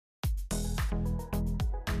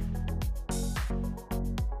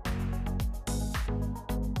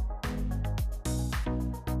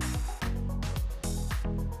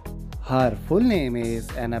Her full name is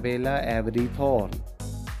Annabella Avery Thorne.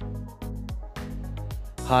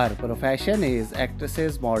 Her profession is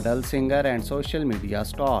actress, model, singer, and social media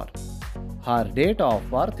star. Her date of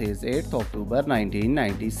birth is 8th October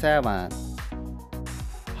 1997.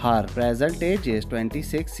 Her present age is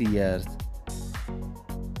 26 years.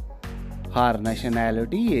 Her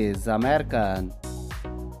nationality is American.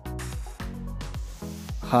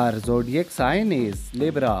 Her zodiac sign is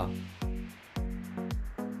Libra.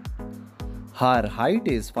 Her height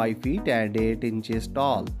is 5 feet and 8 inches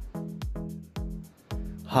tall.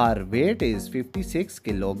 Her weight is 56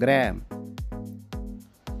 kilograms.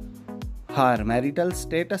 Her marital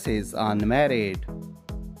status is unmarried.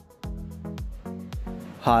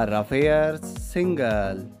 Her affairs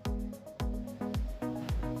single.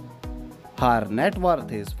 Her net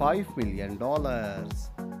worth is $5 million.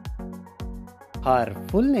 Her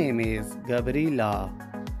full name is Gabriella.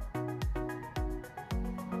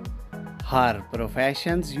 Her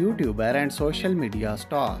professions YouTuber and social media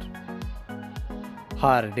star.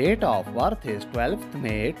 Her date of birth is 12th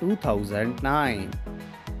May 2009.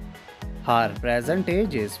 Her present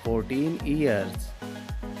age is 14 years.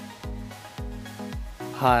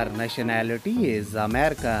 Her nationality is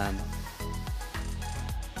American.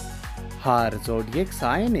 Her zodiac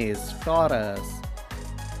sign is Taurus.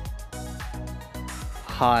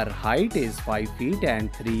 Her height is 5 feet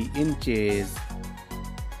and 3 inches.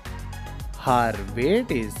 Her weight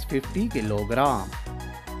is 50 kilograms.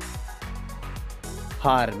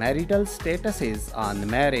 Her marital status is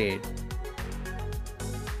unmarried.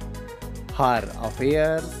 Her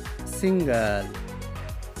affairs single.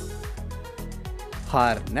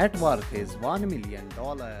 Her net worth is $1 million.